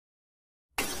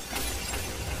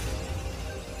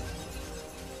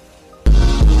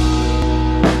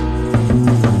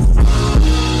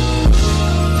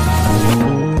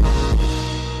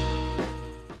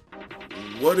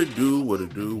What it do, what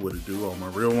it do, what it do. All my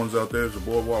real ones out there, it's your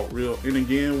boy Walt Real. And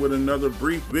again with another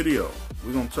brief video.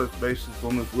 We're going to touch bases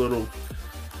on this little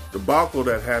debacle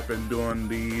that happened during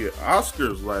the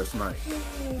Oscars last night.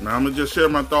 Now I'm going to just share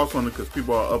my thoughts on it because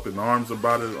people are up in arms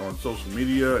about it on social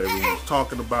media. Everyone's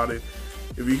talking about it.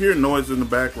 If you hear noise in the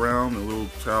background and little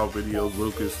child videos,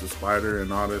 Lucas the spider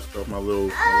and all that stuff, my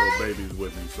little baby's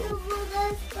with me, so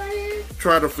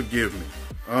try to forgive me.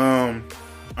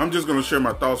 I'm just going to share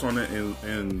my thoughts on it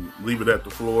and leave it at the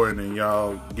floor, and then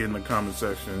y'all get in the comment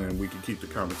section and we can keep the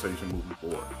conversation moving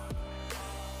forward.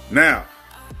 Now,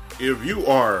 if you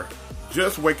are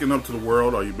just waking up to the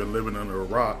world or you've been living under a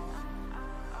rock,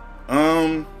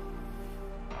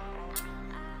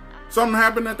 something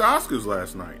happened at the Oscars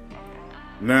last night.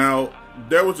 Now,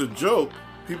 there was a joke.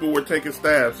 People were taking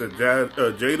stabs at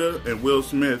Jada and Will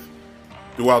Smith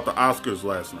throughout the Oscars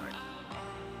last night.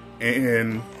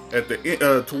 And at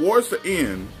the towards the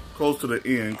end, close to the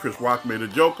end, Chris Rock made a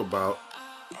joke about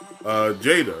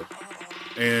Jada,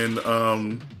 and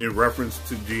in reference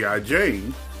to G.I.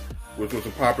 Jane, which was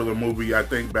a popular movie, I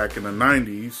think, back in the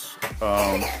 90s,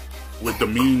 with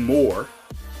Demi Moore,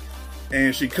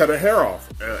 and she cut her hair off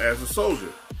as a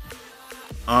soldier.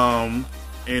 And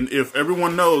if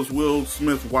everyone knows, Will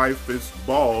Smith's wife is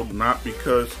bald, not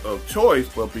because of choice,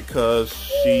 but because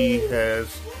she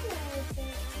has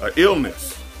an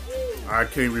illness. I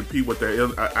can't repeat what that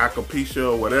is,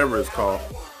 alopecia or whatever it's called.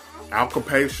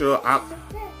 Alopecia,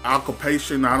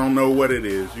 I don't know what it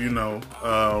is, you know.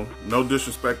 No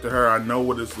disrespect to her, I know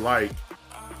what it's like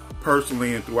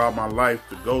personally and throughout my life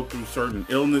to go through certain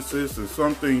illnesses, and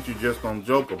some things you just don't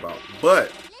joke about.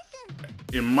 But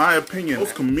in my opinion,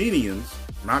 most comedians,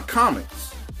 not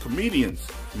comics, comedians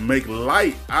make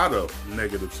light out of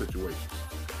negative situations.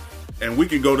 And we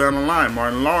can go down the line.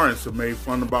 Martin Lawrence have made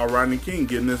fun about Rodney King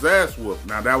getting his ass whooped.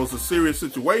 Now, that was a serious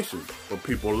situation, but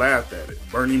people laughed at it.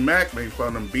 Bernie Mac made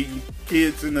fun of him beating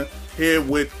kids in the head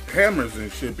with hammers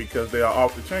and shit because they are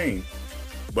off the chain.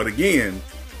 But again,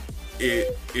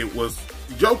 it was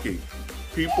joking.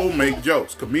 People make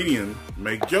jokes. Comedians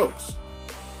make jokes.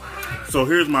 So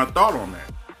here's my thought on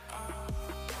that.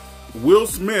 Will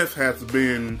Smith has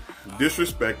been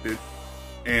disrespected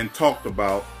and talked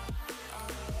about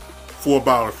for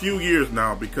about a few years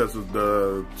now because of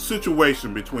the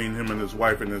situation between him and his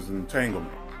wife and his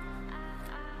entanglement.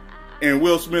 And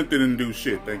Will Smith didn't do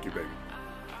shit. Thank you, baby.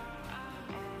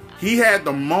 He had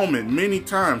the moment many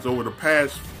times over the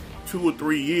past 2 or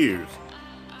 3 years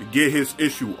to get his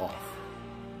issue off.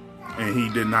 And he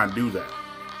did not do that.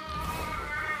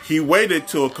 He waited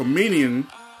till a comedian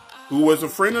who was a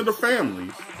friend of the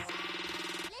family's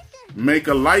make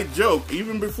a light joke.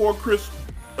 Even before Chris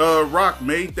Rock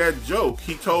made that joke,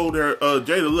 he told her,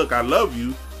 Jada, look, I love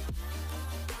you,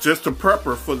 just to prep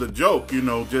her for the joke, you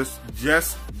know, just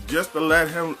to let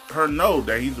her know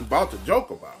that he's about to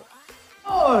joke about it.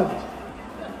 Lord,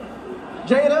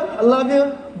 Jada, I love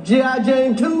you. G.I.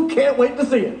 Jane 2, can't wait to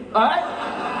see it. All right?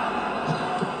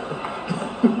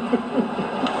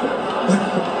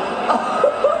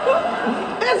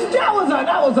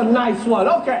 That was a nice one.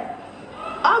 Okay.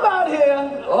 I'm out here.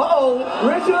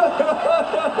 Richard.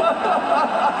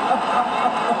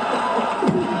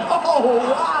 Oh,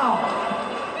 wow.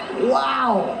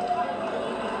 Wow.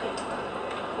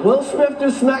 Will Smith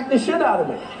just smacked the shit out of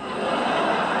me.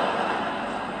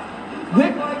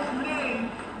 Keep my wife's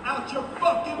name out your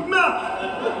fucking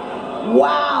mouth.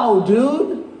 Wow,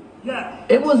 dude. Yes.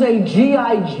 It was a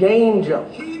G.I. Jane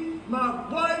joke. Keep my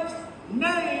wife's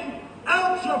name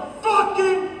out your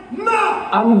fucking mouth!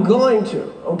 I'm going to,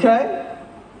 okay?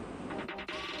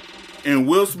 And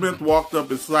Will Smith walked up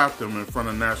and slapped him in front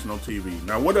of national TV.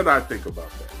 Now, what did I think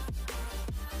about that?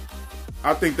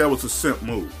 I think that was a simp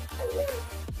move.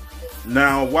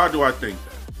 Now, why do I think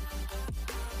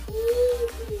that?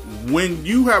 When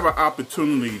you have an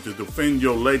opportunity to defend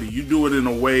your lady, you do it in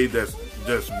a way that's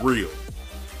real.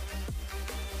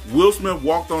 Will Smith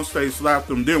walked on stage, slapped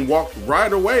him, then walked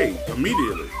right away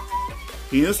immediately.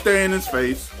 He didn't stay in his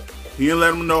face. He didn't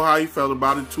let him know how he felt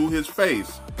about it to his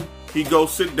face. He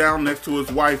goes sit down next to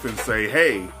his wife and say,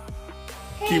 hey,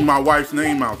 keep my wife's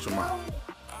name out your mouth.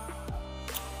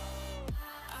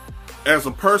 As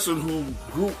a person who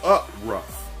grew up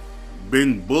rough,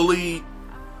 been bullied,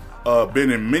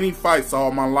 been in many fights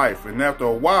all my life, and after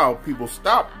a while, people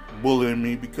stopped bullying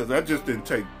me because I just didn't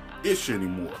take ish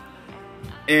anymore.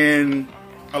 And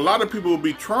a lot of people will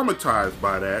be traumatized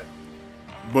by that.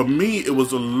 But me, it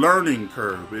was a learning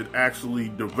curve. It actually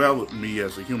developed me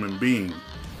as a human being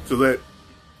so that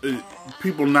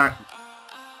people not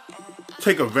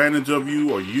take advantage of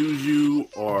you or use you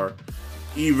or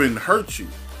even hurt you.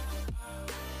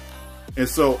 And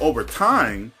so over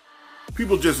time,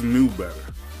 people just knew better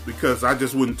because I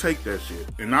just wouldn't take that shit.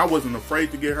 And I wasn't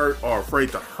afraid to get hurt or afraid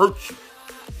to hurt you.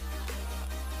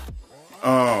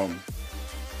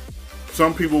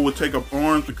 Some people would take up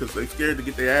arms because they scared to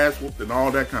get their ass whooped and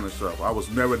all that kind of stuff. I was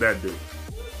never that dude.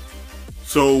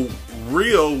 So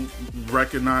Real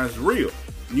recognized Real.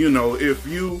 You know, if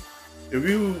you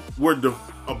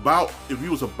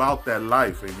was about that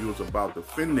life and you was about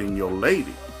defending your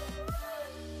lady,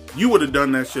 you would have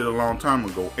done that shit a long time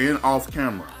ago and off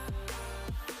camera.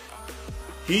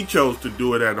 He chose to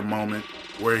do it at a moment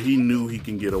where he knew he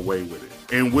can get away with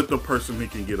it. And with the person he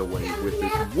can get away with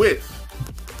it with.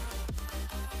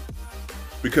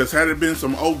 Because had it been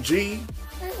some OG,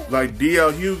 like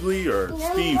D.L. Hughley or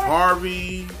Steve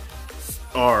Harvey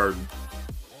or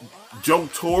Joe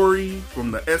Torre from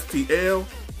the STL,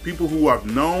 people who I've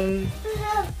known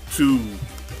to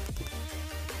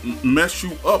mess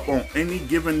you up on any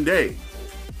given day,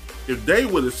 if they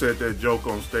would have said that joke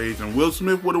on stage and Will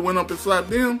Smith would have went up and slapped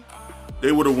them,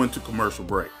 they would have went to commercial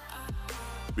break.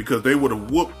 Because they would have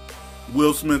whooped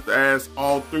Will Smith's ass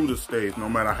all through the stage, no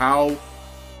matter how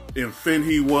infant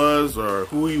he was or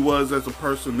who he was as a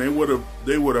person. They would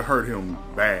have hurt him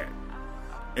bad,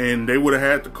 and they would have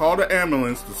had to call the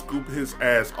ambulance to scoop his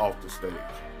ass off the stage.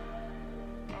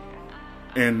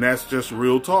 And that's just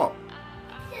real talk.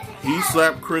 He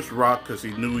slapped Chris Rock because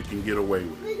he knew he can get away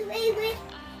with it.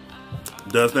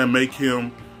 Does that make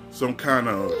him some kind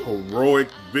of heroic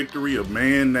victory, a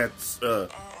man that's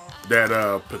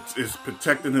is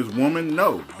protecting his woman?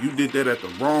 No, you did that at the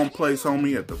wrong place,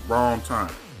 homie, at the wrong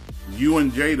time. You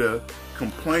and Jada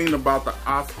complained about the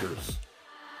Oscars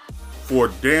for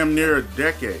damn near a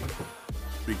decade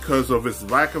because of its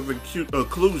lack of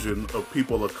inclusion of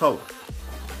people of color.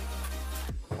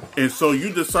 And so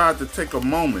you decide to take a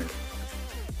moment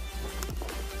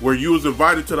where you was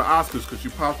invited to the Oscars because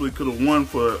you possibly could have won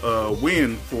for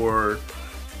win for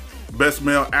Best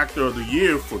Male Actor of the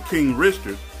Year for King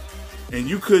Richard, and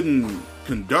you couldn't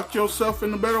conduct yourself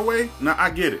in a better way. Now I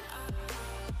get it.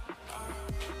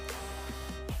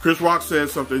 Chris Rock said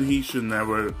something he should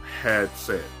never had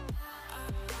said.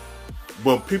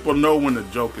 But people know when a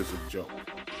joke is a joke.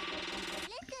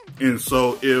 And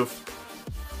so if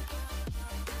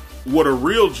what a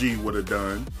real G would have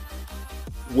done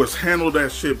was handle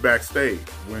that shit backstage.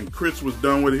 When Chris was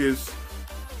done with his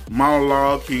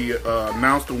monologue, he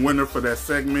announced the winner for that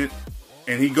segment,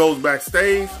 and he goes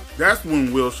backstage. That's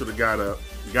when Will should have got up,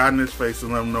 got in his face,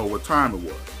 and let him know what time it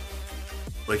was.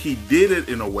 But he did it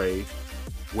in a way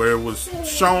where it was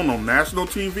shown on national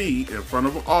TV in front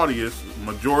of an audience,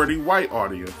 majority white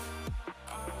audience.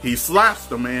 He slaps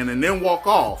the man and then walk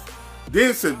off,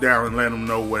 then sit down and let him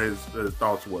know what his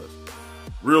thoughts was.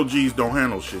 Real G's don't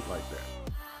handle shit like that.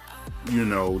 You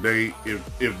know,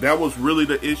 if that was really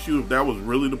the issue, if that was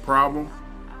really the problem,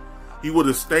 he would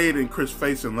have stayed in Chris'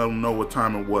 face and let him know what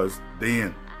time it was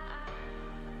then.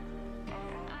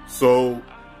 So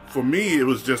for me, it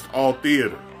was just all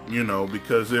theater, you know,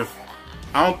 because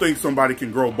I don't think somebody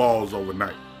can grow balls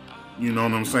overnight. You know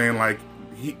what I'm saying? Like,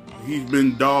 he's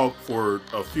been dogged for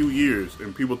a few years,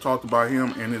 and people talked about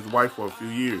him and his wife for a few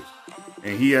years.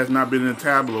 And he has not been in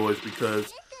tabloids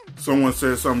because someone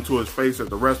said something to his face at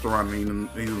the restaurant and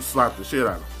he slapped the shit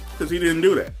out of him. Because he didn't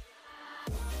do that.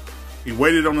 He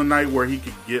waited on the night where he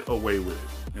could get away with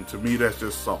it. And to me, that's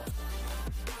just soft.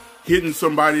 Hitting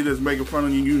somebody that's making fun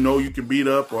of you, you know you can beat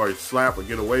up or slap or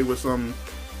get away with something,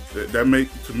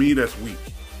 to me, that's weak.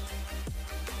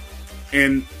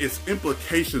 And it's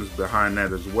implications behind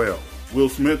that as well. Will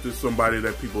Smith is somebody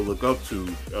that people look up to,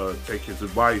 take his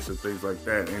advice and things like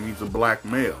that, and he's a black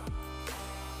male.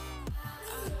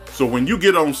 So when you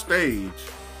get on stage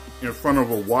in front of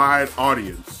a wide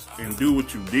audience and do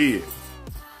what you did,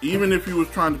 even if you was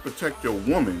trying to protect your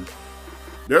woman,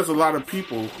 there's a lot of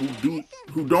people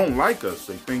who don't like us.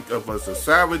 They think of us as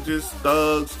savages,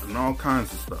 thugs, and all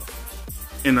kinds of stuff.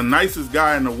 And the nicest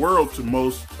guy in the world to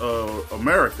most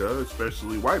America,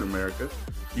 especially white America,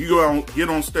 you get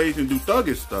on stage and do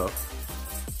thuggish stuff,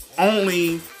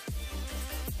 only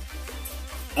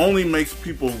makes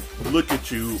people look at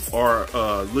you or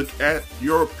look at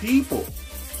your people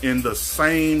in the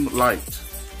same light.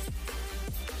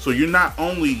 So you're not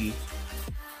only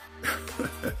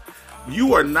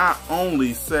you are not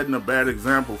only setting a bad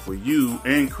example for you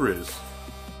and Chris,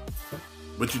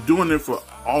 but you're doing it for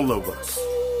all of us.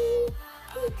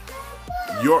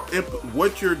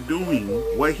 What you're doing,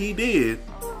 what he did,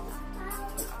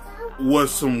 was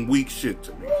some weak shit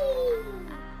to me.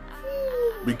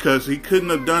 Because he couldn't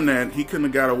have done that. He couldn't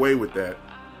have got away with that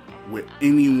with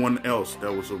anyone else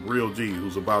that was a real G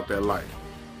who's about that life.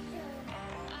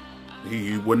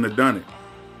 He wouldn't have done it.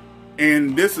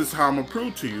 And this is how I'm going to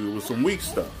prove to you with some weak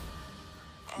stuff.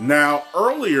 Now,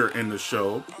 earlier in the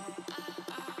show,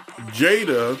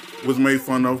 Jada was made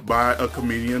fun of by a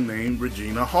comedian named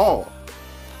Regina Hall,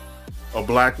 a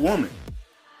black woman.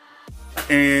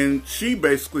 And she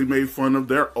basically made fun of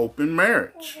their open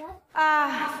marriage.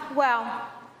 Well,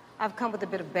 I've come with a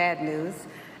bit of bad news.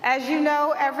 As you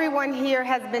know, everyone here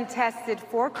has been tested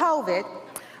for COVID,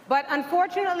 but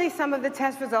unfortunately, some of the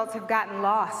test results have gotten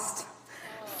lost.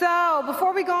 So,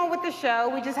 before we go on with the show,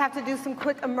 we just have to do some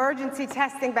quick emergency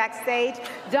testing backstage.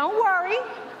 Don't worry,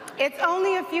 it's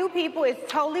only a few people,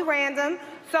 it's totally random.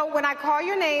 So when I call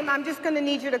your name, I'm just gonna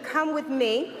need you to come with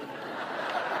me.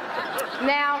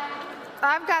 Now,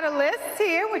 I've got a list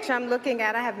here, which I'm looking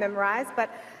at, I have memorized, but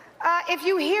if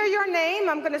you hear your name,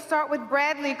 I'm gonna start with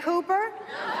Bradley Cooper,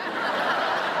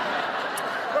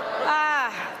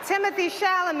 Timothy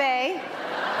Chalamet,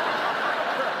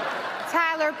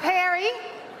 Tyler Perry,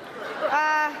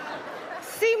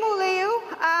 Simu Liu,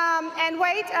 and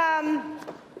wait,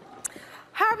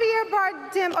 Javier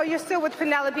Bardem. Oh, you're still with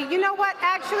Penelope. You know what,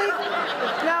 actually,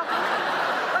 no.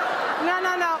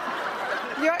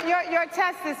 Your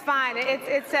test is fine.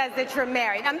 It says that you're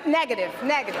married. Negative.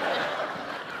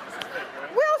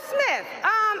 Will Smith,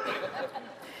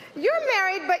 you're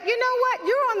married, but you know what?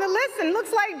 You're on the list and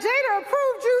looks like Jada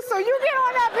approved you, so you get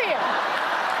on up here.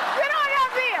 Get on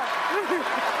up here.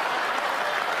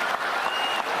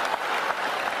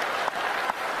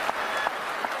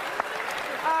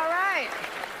 All right.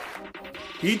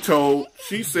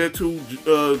 She said to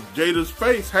Jada's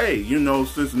face, hey, you know,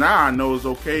 since now I know it's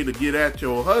okay to get at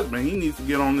your husband, he needs to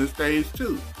get on this stage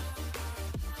too.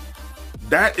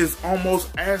 That is almost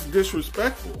as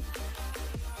disrespectful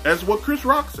as what Chris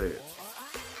Rock said.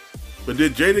 But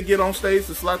did Jada get on stage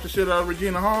to slap the shit out of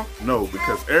Regina Hall? No,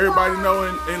 because everybody know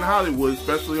in Hollywood,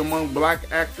 especially among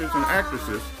black actors and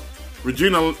actresses,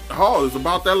 Regina Hall is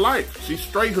about that life. She's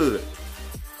straight hood.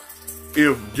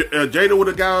 If Jada would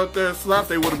have got out there and slapped,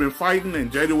 they would have been fighting and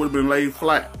Jada would have been laid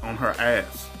flat on her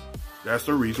ass. That's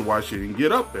the reason why she didn't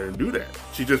get up there and do that.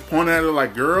 She just pointed at her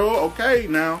like, girl, okay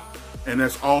now. And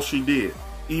that's all she did.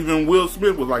 Even Will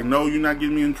Smith was like, no, you're not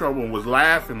getting me in trouble, and was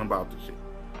laughing about the shit.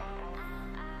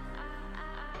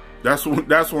 That's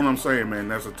what I'm saying, man.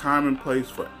 There's a time and place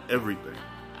for everything.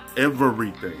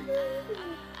 Everything.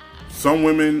 Some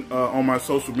women on my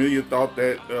social media thought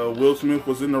that Will Smith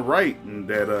was in the right, and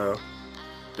that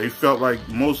they felt like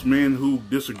most men who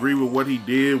disagree with what he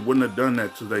did wouldn't have done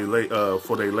that to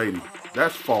for their lady.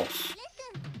 That's false.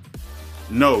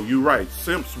 No, you're right.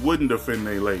 Simps wouldn't defend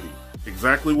their lady.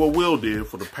 Exactly what Will did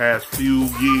for the past few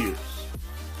years.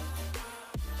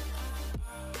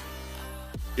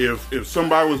 If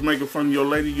somebody was making fun of your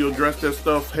lady, you address that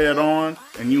stuff head on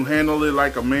and you handle it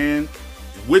like a man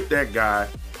with that guy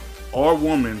or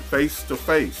woman face to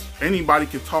face. Anybody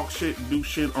can talk shit and do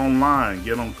shit online,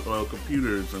 get on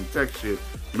computers and text shit,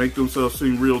 make themselves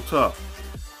seem real tough,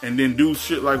 and then do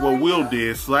shit like what Will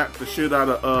did, slap the shit out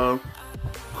of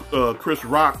Chris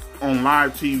Rock on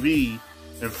live TV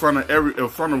in front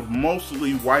of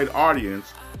mostly white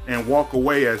audience, and walk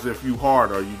away as if you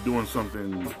hard or you doing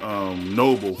something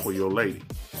noble for your lady.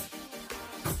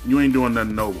 You ain't doing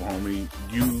nothing noble, homie.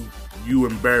 You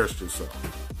embarrassed yourself.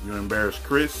 You embarrassed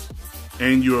Chris,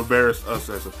 and you embarrassed us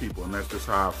as a people, and that's just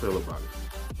how I feel about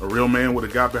it. A real man would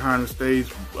have got behind the stage,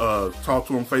 talk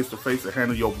to him face to face, and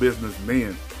handle your business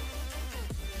then.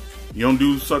 You don't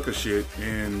do sucker shit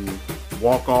and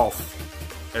walk off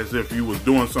as if you was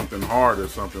doing something hard or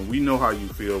something. We know how you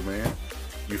feel, man.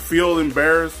 You feel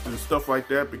embarrassed and stuff like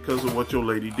that because of what your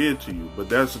lady did to you. But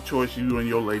that's a choice you and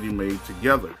your lady made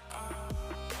together.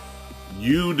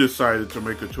 You decided to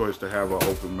make a choice to have an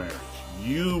open marriage.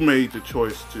 You made the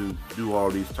choice to do all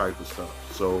these type of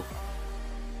stuff. So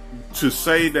to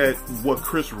say that what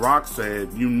Chris Rock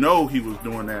said, you know he was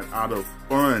doing that out of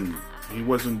fun. He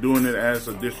wasn't doing it as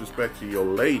a disrespect to your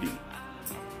lady.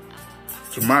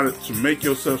 To make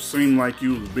yourself seem like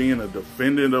you was being a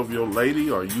defendant of your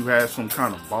lady, or you had some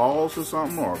kind of balls or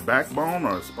something, or a backbone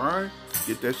or a spine,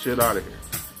 get that shit out of here.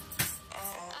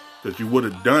 Because you would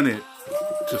have done it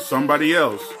to somebody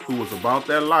else who was about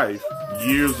that life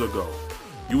years ago.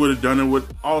 You would have done it with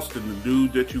Austin, the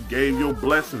dude that you gave your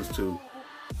blessings to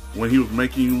when he was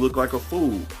making you look like a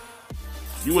fool.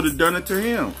 You would have done it to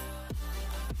him.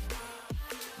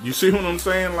 You see what I'm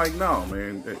saying? Like, no,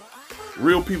 man.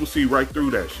 Real people see right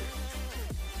through that shit.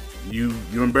 You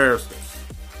embarrassed us.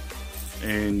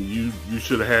 And you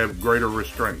should have had greater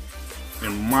restraint,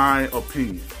 in my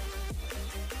opinion.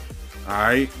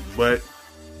 Alright? But,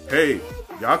 hey,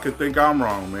 y'all could think I'm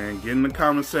wrong, man. Get in the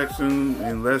comment section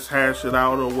and let's hash it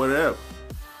out or whatever.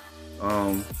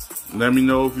 Let me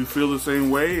know if you feel the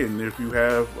same way, and if you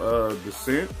have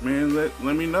dissent, man, let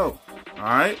me know. All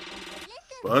right.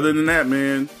 But other than that,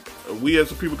 man, we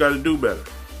as a people got to do better.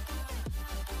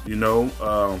 You know,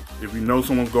 if you know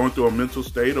someone's going through a mental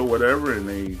state or whatever, and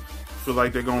they feel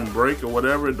like they're gonna break or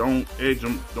whatever, don't edge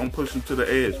them, don't push them to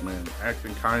the edge, man. Act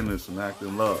in kindness and act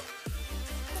in love.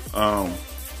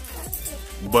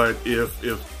 But if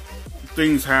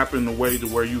things happen the way to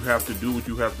where you have to do what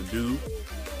you have to do,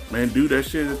 man, do that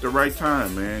shit at the right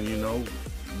time, man. You know,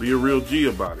 be a real G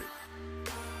about it.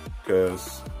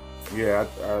 Cause, yeah,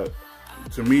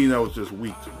 to me that was just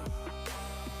weak to me.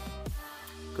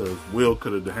 Cause Will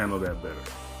could have handled that better,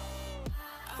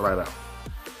 flat out.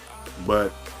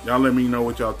 But y'all let me know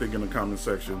what y'all think in the comment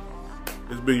section.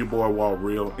 It's been your boy Walt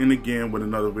Real, and again with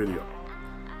another video.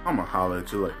 I'ma holler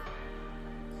at you later.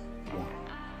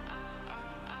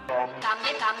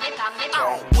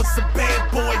 Was a bad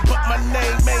boy, but my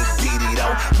name ain't Diddy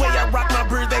though. Way I rock my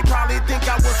bird, they probably think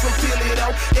I was from Philly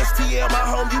though. STL, my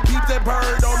home, you peep that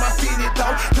bird on my fitted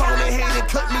though. Go on ahead and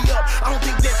cut me up, I don't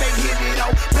think that they hit it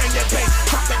though. Bang that bang,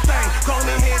 drop that thing, go on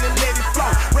ahead and let it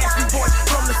flow. Raspy boys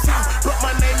from the south, but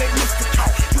my name ain't Mr.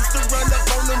 Cole. Used to run up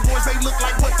on them boys, they look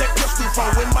like what that pistol for.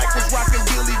 When Mike was rocking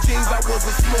Billy jeans, I was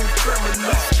a smooth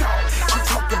criminal.